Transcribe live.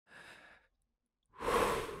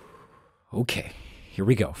Okay, here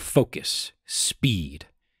we go. Focus. Speed.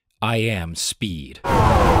 I am speed.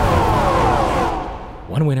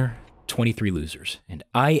 1 winner, 23 losers. And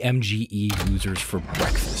IMGE losers for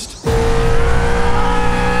breakfast.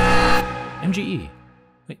 MGE.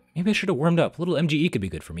 Wait, maybe I should have warmed up. A little MGE could be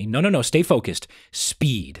good for me. No, stay focused.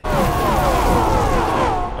 Speed.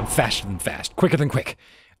 I'm faster than fast, quicker than quick.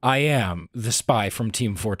 I am the spy from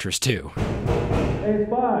Team Fortress 2. Hey,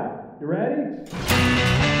 Spy, you ready?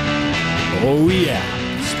 Oh yeah,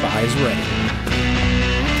 Spy's ready.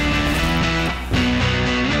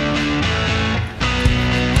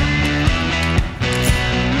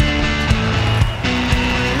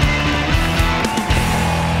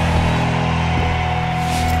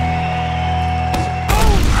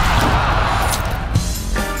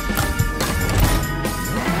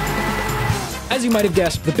 As you might have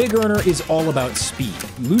guessed, the Big Earner is all about speed.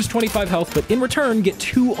 You lose 25 health, but in return get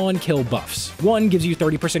 2 on-kill buffs. One gives you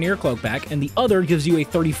 30% of your cloak back, and the other gives you a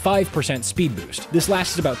 35% speed boost. This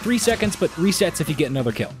lasts about 3 seconds, but resets if you get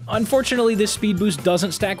another kill. Unfortunately, this speed boost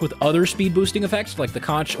doesn't stack with other speed boosting effects, like the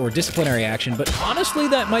conch or disciplinary action, but honestly,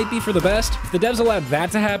 that might be for the best. If the devs allowed that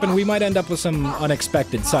to happen, we might end up with some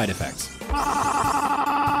unexpected side effects.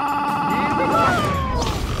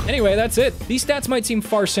 Anyway, that's it. These stats might seem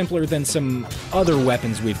far simpler than some other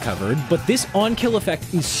weapons we've covered, but this on-kill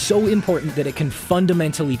effect is so important that it can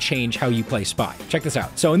fundamentally change how you play Spy. Check this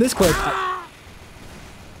out. So in this clip,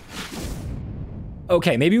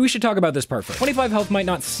 okay, maybe we should talk about this part first. 25 health might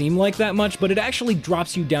not seem like that much, but it actually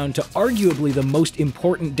drops you down to arguably the most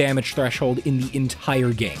important damage threshold in the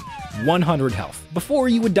entire game. 100 health. Before,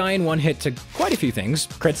 you would die in one hit to quite a few things.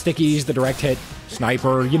 Crit stickies, the direct hit,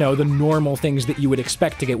 sniper, you know, the normal things that you would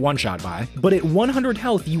expect to get one-shot by. But at 100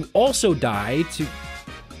 health, you also die to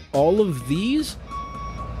all of these?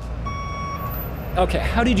 Okay,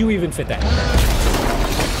 how did you even fit that in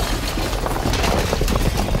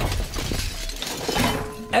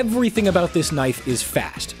there? Everything about this knife is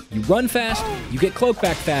fast. You run fast, you get cloak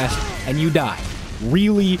back fast, and you die.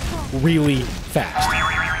 Really, really fast.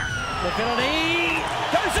 Look at an E!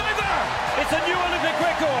 Goes over! It's a new Olympic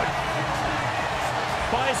record!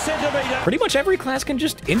 By a centimetre. Pretty much every class can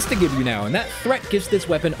just insta-give you now, and that threat gives this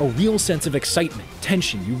weapon a real sense of excitement,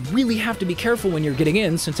 tension. You really have to be careful when you're getting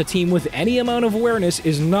in, since a team with any amount of awareness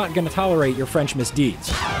is not going to tolerate your French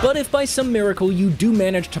misdeeds. But if by some miracle you do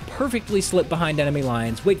manage to perfectly slip behind enemy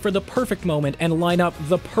lines, wait for the perfect moment, and line up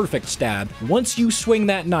the perfect stab, once you swing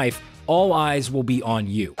that knife, all eyes will be on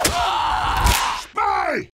you.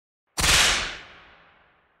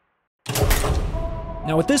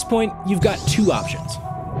 Now at this point, you've got 2 options.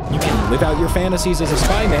 You can live out your fantasies as a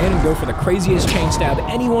spy man and go for the craziest chain stab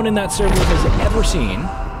anyone in that server has ever seen.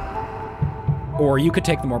 Or you could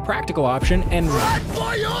take the more practical option and run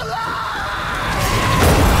for your life!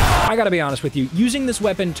 I gotta be honest with you, using this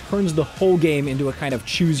weapon turns the whole game into a kind of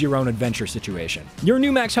choose-your-own-adventure situation. Your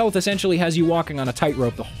new max health essentially has you walking on a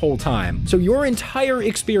tightrope the whole time, so your entire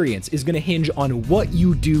experience is gonna hinge on what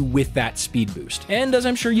you do with that speed boost. And as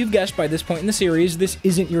I'm sure you've guessed by this point in the series, this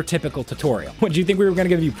isn't your typical tutorial. What, do you think we were gonna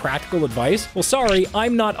give you practical advice? Well, sorry,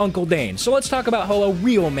 I'm not Uncle Dane, so let's talk about how a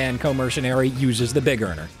real Mann Co mercenary uses the Big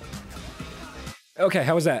Earner. Okay,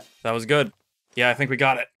 how was that? That was good. Yeah, I think we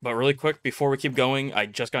got it. But really quick, before we keep going, I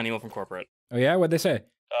just got an email from corporate. Oh yeah? What'd they say?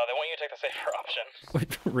 They want you to take the safer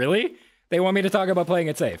option. Really? They want me to talk about playing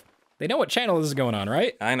it safe? They know what channel this is going on,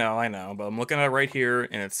 right? I know, but I'm looking at it right here,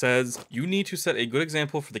 and it says, you need to set a good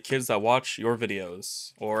example for the kids that watch your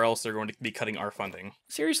videos, or else they're going to be cutting our funding.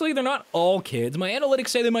 Seriously, they're not all kids. My analytics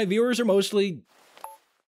say that my viewers are mostly...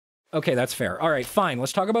 Okay, that's fair. All right, fine.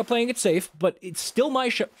 Let's talk about playing it safe, but it's still my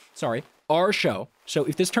show. Sorry, our show. So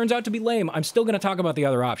if this turns out to be lame, I'm still going to talk about the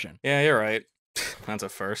other option. Yeah, you're right. That's a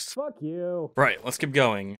first. Fuck you. Right, let's keep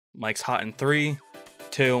going. Mike's hot in 3,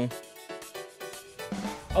 2...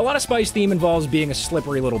 A lot of Spy's theme involves being a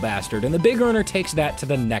slippery little bastard, and the Big Earner takes that to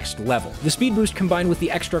the next level. The speed boost combined with the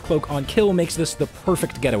extra cloak on kill makes this the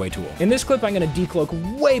perfect getaway tool. In this clip, I'm going to decloak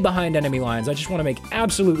way behind enemy lines. I just want to make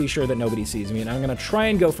absolutely sure that nobody sees me, and I'm going to try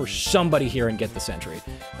and go for somebody here and get the sentry.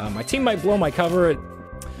 My team might blow my cover.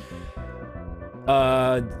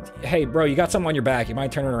 Hey, bro, you got something on your back. You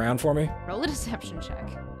mind turning around for me? Roll a deception check.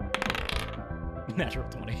 Natural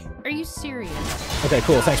 20. Are you serious? Okay,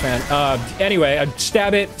 cool. Thanks, man. Anyway,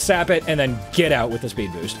 stab it, sap it, and then get out with the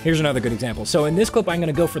speed boost. Here's another good example. So in this clip, I'm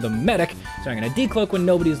going to go for the medic. So I'm going to decloak when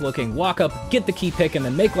nobody's looking, walk up, get the key pick, and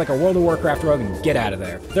then make like a World of Warcraft rogue and get out of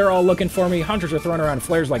there. They're all looking for me. Hunters are throwing around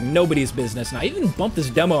flares like nobody's business. And I even bumped this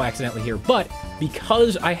demo accidentally here, but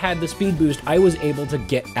because I had the speed boost, I was able to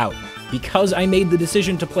get out. Because I made the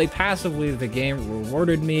decision to play passively, the game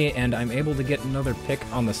rewarded me, and I'm able to get another pick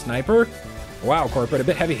on the sniper. Wow, Corporate, a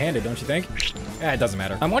bit heavy-handed, don't you think? It doesn't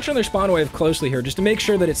matter. I'm watching their spawn wave closely here just to make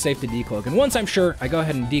sure that it's safe to decloak, and once I'm sure, I go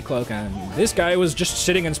ahead and decloak, and this guy was just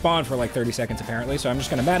sitting in spawn for like 30 seconds apparently, so I'm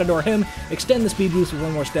just gonna Matador him, extend the speed boost with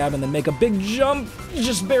one more stab, and then make a big jump,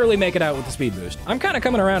 just barely make it out with the speed boost. I'm kind of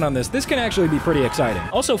coming around on this. This can actually be pretty exciting.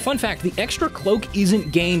 Also, fun fact, the extra cloak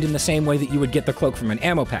isn't gained in the same way that you would get the cloak from an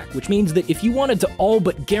ammo pack, which means that if you wanted to all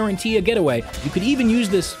but guarantee a getaway, you could even use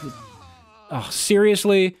this... Oh,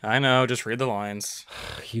 seriously? I know, just read the lines.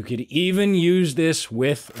 You could even use this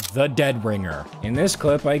with the Deadbringer. In this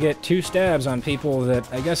clip, I get 2 stabs on people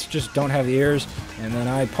that I guess just don't have ears, and then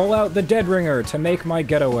I pull out the Deadbringer to make my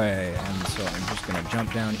getaway. And so I'm just gonna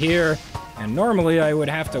jump down here, and normally I would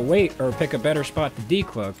have to wait or pick a better spot to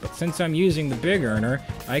decloak, but since I'm using the big earner,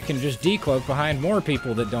 I can just decloak behind more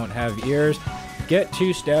people that don't have ears, get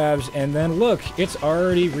 2 stabs, and then look, it's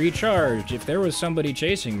already recharged. If there was somebody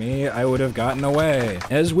chasing me, I would have gotten away.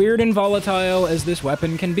 As weird and volatile as this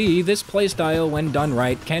weapon can be, this playstyle, when done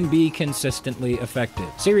right, can be consistently effective.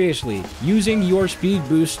 Seriously, using your speed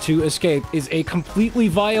boost to escape is a completely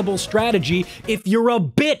viable strategy if you're a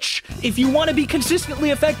bitch. If you want to be consistently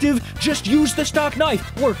effective, just use the stock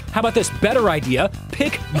knife. Or, how about this better idea?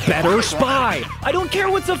 Pick better spy. I don't care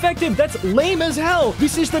what's effective, that's lame as hell.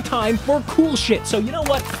 This is the time for cool shit. So you know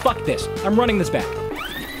what? Fuck this. I'm running this back.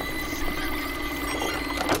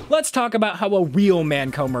 Let's talk about how a real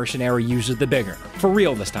Mann Co mercenary uses the bigger. For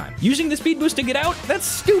real this time. Using the speed boost to get out? That's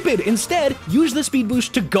stupid. Instead, use the speed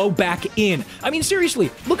boost to go back in. I mean, seriously,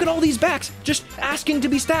 look at all these backs just asking to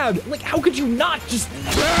be stabbed. Like, how could you not just...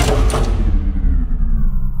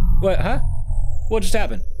 What, huh? What just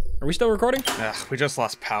happened? Are we still recording? Ugh, we just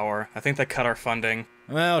lost power. I think they cut our funding.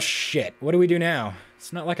 Well, shit. What do we do now?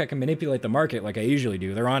 It's not like I can manipulate the market like I usually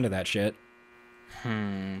do. They're onto that shit.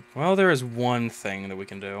 Well, there is one thing that we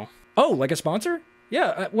can do. Oh, like a sponsor?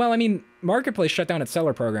 Yeah, well, I mean, Marketplace shut down its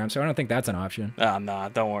seller program, so I don't think that's an option. Ah, nah,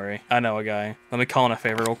 don't worry. I know a guy. Let me call in a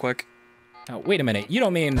favor real quick. Oh, wait a minute. You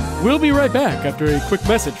don't mean... We'll be right back after a quick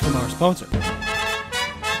message from our sponsor.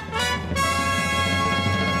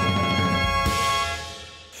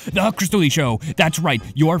 The Crystal Lee Show. That's right.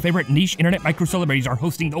 Your favorite niche internet micro-celebrities are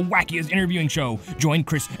hosting the wackiest interviewing show. Join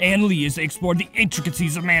Chris and Lee as they explore the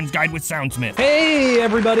intricacies of man's guide with SoundSmith. Hey,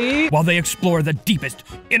 everybody! While they explore the deepest,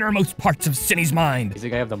 innermost parts of Cindy's mind. You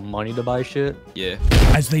think I have the money to buy shit? Yeah.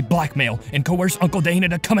 As they blackmail and coerce Uncle Dane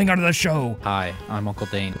into coming out of the show. Hi, I'm Uncle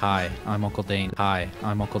Dane. Hi, I'm Uncle Dane. Hi,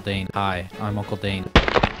 I'm Uncle Dane. Hi, I'm Uncle Dane.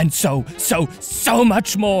 And so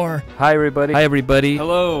much more. Hi, everybody. Hi, everybody.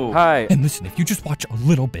 Hello. Hi. And listen, if you just watch a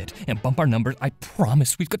little bit and bump our numbers, I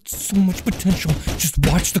promise we've got so much potential. Just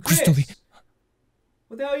watch the Crystal Lee.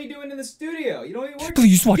 What the hell are you doing in the studio? You don't even work.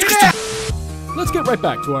 Please watch Crystal. Let's get right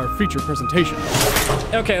back to our featured presentation.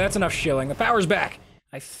 Okay, that's enough shilling. The power's back.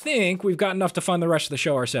 I think we've got enough to fund the rest of the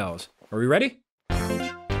show ourselves. Are we ready?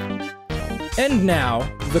 And now,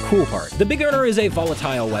 the cool part. The big earner is a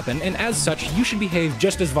volatile weapon, and as such, you should behave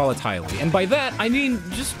just as volatilely. And by that, I mean,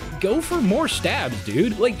 just go for more stabs,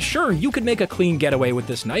 dude. Like, sure, you could make a clean getaway with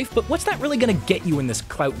this knife, but what's that really gonna get you in this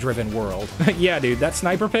clout-driven world? Yeah, dude, that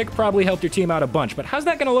sniper pick probably helped your team out a bunch, but how's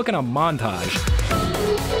that gonna look in a montage?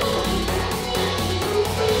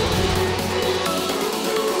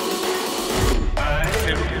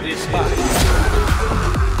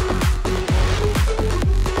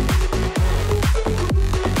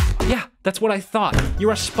 Yeah, that's what I thought.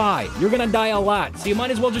 You're a spy. You're gonna die a lot, so you might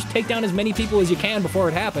as well just take down as many people as you can before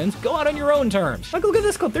it happens. Go out on your own terms. Like, look at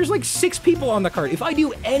this clip. There's like 6 people on the cart. If I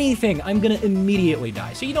do anything, I'm gonna immediately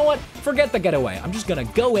die. So you know what? Forget the getaway. I'm just gonna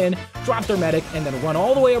go in, drop their medic, and then run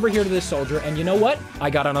all the way over here to this soldier, and you know what? I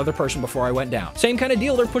got another person before I went down. Same kind of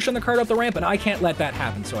deal. They're pushing the cart up the ramp, and I can't let that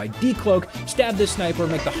happen. So I decloak, stab this sniper,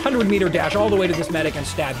 make the 100-meter dash all the way to this medic, and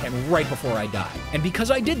stab him right before I die. And because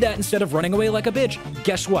I did that instead of running away like a bitch,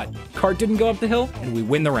 guess what? Cart didn't go up the hill, and we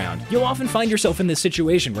win the round. You'll often find yourself in this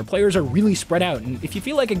situation where players are really spread out, and if you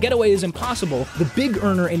feel like a getaway is impossible, the big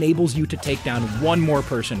earner enables you to take down one more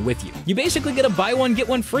person with you. You basically get a buy one, get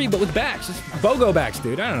one free, but with backs. It's BOGO backs,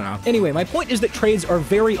 dude. I don't know. Anyway, my point is that trades are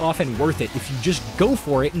very often worth it if you just go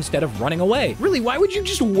for it instead of running away. Really, why would you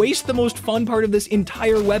just waste the most fun part of this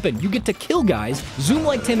entire weapon? You get to kill guys, zoom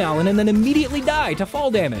like Tim Allen, and then immediately die to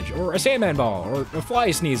fall damage, or a Sandman ball, or a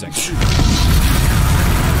fly sneezing.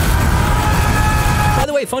 By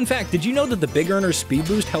the way, way, fun fact, did you know that the Big Earner's speed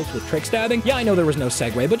boost helps with trick stabbing? Yeah, I know there was no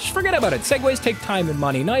segue, but just forget about it. Segways take time and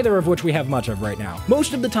money, neither of which we have much of right now.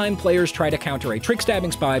 Most of the time, players try to counter a trick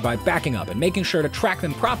stabbing spy by backing up and making sure to track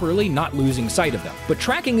them properly, not losing sight of them. But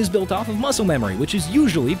tracking is built off of muscle memory, which is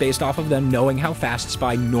usually based off of them knowing how fast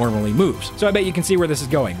spy normally moves. So I bet you can see where this is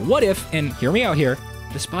going. What if, and hear me out here,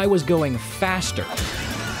 the spy was going faster?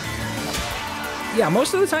 Yeah,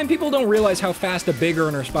 most of the time people don't realize how fast a Big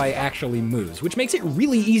Earner spy actually moves, which makes it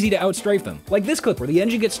really easy to outstrafe them. Like this clip where the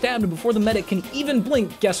engine gets stabbed before the medic can even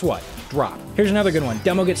blink, guess what? Drop. Here's another good one.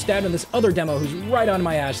 Demo gets stabbed and this other demo who's right on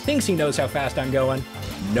my ass thinks he knows how fast I'm going.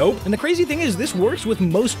 Nope. And the crazy thing is, this works with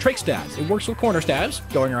most trick stabs. It works with corner stabs,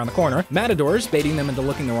 going around the corner, matadors, baiting them into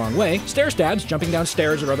looking the wrong way, stair stabs, jumping down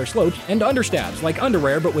stairs or other slopes, and under stabs, like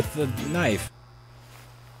underwear but with the knife.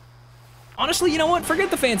 Honestly, you know what? Forget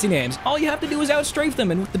the fancy names. All you have to do is outstrafe them,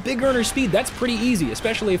 and with the Big Earner speed, that's pretty easy,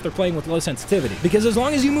 especially if they're playing with low sensitivity. Because as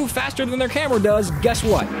long as you move faster than their camera does, guess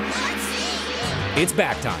what? It's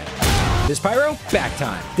back time. This pyro, back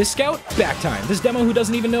time. This scout, back time. This demo who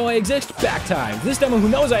doesn't even know I exist, back time. This demo who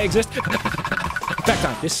knows I exist, back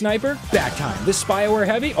time. This sniper, back time. This spyware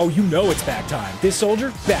heavy, oh, you know it's back time. This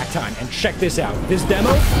soldier, back time. And check this out. This demo,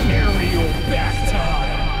 aerial back time.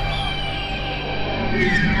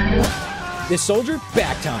 This soldier,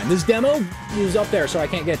 back time. This demo is up there, so I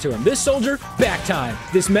can't get to him. This soldier, back time.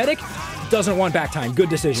 This medic doesn't want back time. Good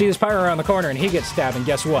decision. See this pyro around the corner, and he gets stabbed, and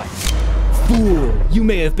guess what? Fool! You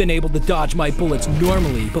may have been able to dodge my bullets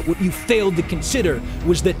normally, but what you failed to consider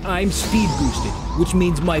was that I'm speed boosted, which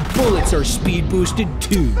means my bullets are speed boosted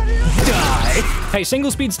too. Die! Hey,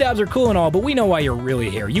 single speed stabs are cool and all, but we know why you're really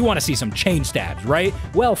here. You want to see some chain stabs, right?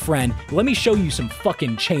 Well, friend, let me show you some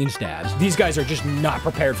fucking chain stabs. These guys are just not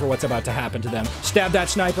prepared for what's about to happen to them. Stab that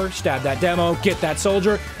sniper, stab that demo, get that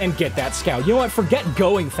soldier, and get that scout. You know what? Forget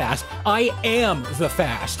going fast. I am the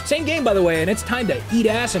fast. Same game, by the way, and it's time to eat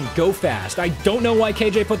ass and go fast. I don't know why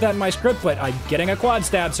KJ put that in my script, but I'm getting a quad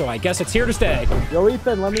stab, so I guess it's here to stay. Yo,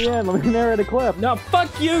 Ethan, let me in. Let me narrate a clip. No,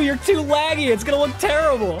 fuck you. You're too laggy. It's gonna look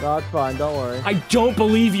terrible. No, it's fine. Don't worry. I don't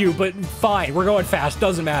believe you, but fine. We're going fast.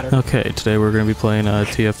 Doesn't matter. Okay, today we're going to be playing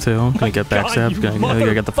TF2. Gonna get backstabbed.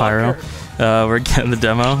 Gonna get the pyro. We're getting the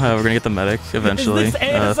demo. We're gonna get the medic eventually.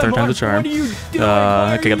 Third time's a charm. What are you doing?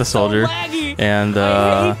 Okay, get the soldier. So and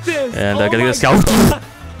I hate this. Gonna get my the scout. God.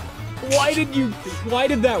 Why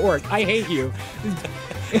did that work? I hate you.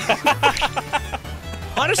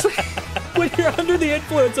 Honestly, when you're under the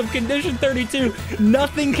influence of condition 32,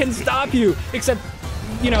 nothing can stop you except,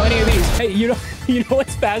 you know, any of these. Hey, you know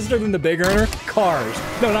what's faster than the Big Earner? Cars.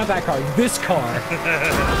 No, not that car. This car.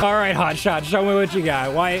 All right, hotshot, show me what you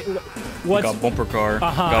got. What's got bumper car.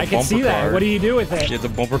 I can see that. What do you do with it? It's a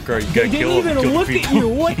bumper car. You gotta kill They didn't even look at you.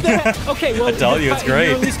 What the heck? Okay, well, I tell you, it's great.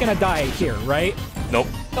 You're at least gonna die here, right? Nope.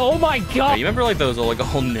 Oh my god! Yeah, you remember like those old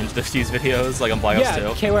Ninja Defuse videos like on Black Ops 2?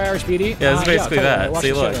 Yeah, KYR Speedy? Yeah, it's basically that. Totally.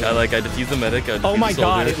 See, look, I defuse the medic, I defuse oh my the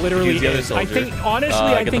god, soldier, it literally defuse the other is. soldier. I think, honestly,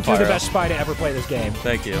 I think you're the best spy to ever play this game.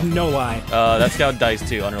 Thank you. No lie. That scout dies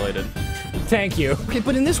too, unrelated. Thank you. Okay,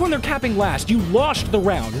 but in this one, they're capping last. You lost the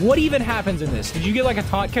round. What even happens in this? Did you get like a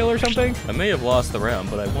taunt kill or something? I may have lost the round,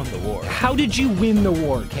 but I won the war. How did you win the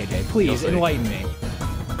war, KJ? Please, enlighten me.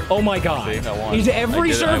 Oh my god. See, I won. Is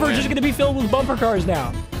every server just going to be filled with bumper cars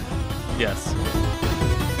now? Yes.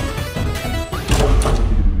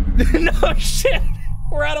 No shit.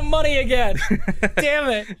 We're out of money again. Damn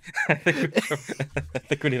it. I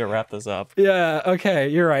think we need to wrap this up. Yeah, okay,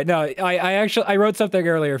 you're right. No, I wrote something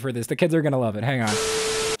earlier for this. The kids are gonna love it. Hang on.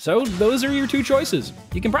 So, those are your two choices.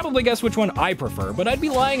 You can probably guess which one I prefer, but I'd be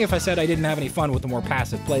lying if I said I didn't have any fun with the more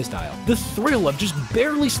passive playstyle. The thrill of just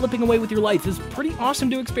barely slipping away with your life is pretty awesome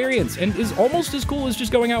to experience, and is almost as cool as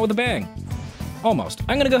just going out with a bang. Almost.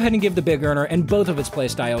 I'm gonna go ahead and give the Big Earner and both of its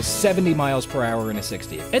playstyles 70 miles per hour and a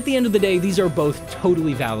 60. At the end of the day, these are both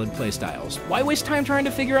totally valid playstyles. Why waste time trying to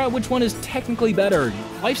figure out which one is technically better?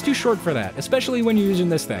 Life's too short for that, especially when you're using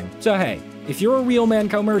this thing. So hey, if you're a real Mann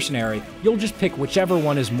Co mercenary, you'll just pick whichever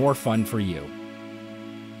one is more fun for you.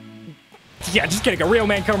 Yeah, just kidding. A real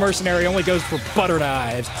Mann Co mercenary only goes for butter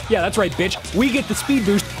knives. Yeah, that's right, bitch. We get the speed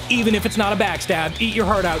boost, even if it's not a backstab. Eat your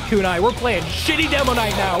heart out, Kunai. We're playing shitty demo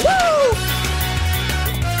night now. Woo!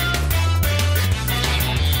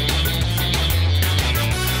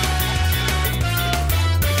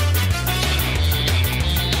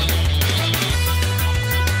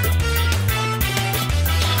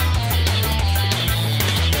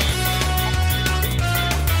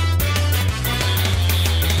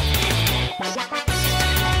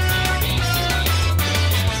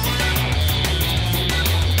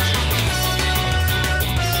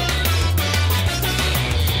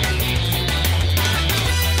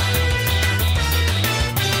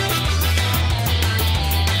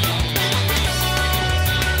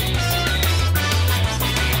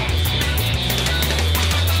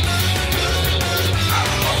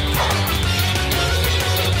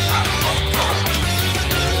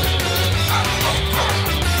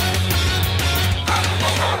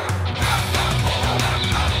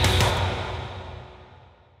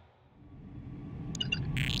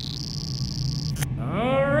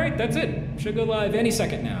 right, that's it. Should go live any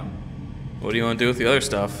second now. What do you want to do with the other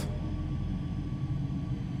stuff?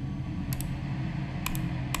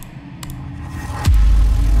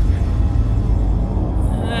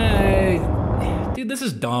 Dude, this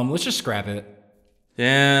is dumb. Let's just scrap it.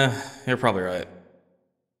 Yeah, you're probably right.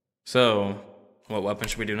 So, what weapon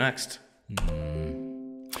should we do next?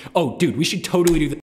 Oh, dude, we should totally do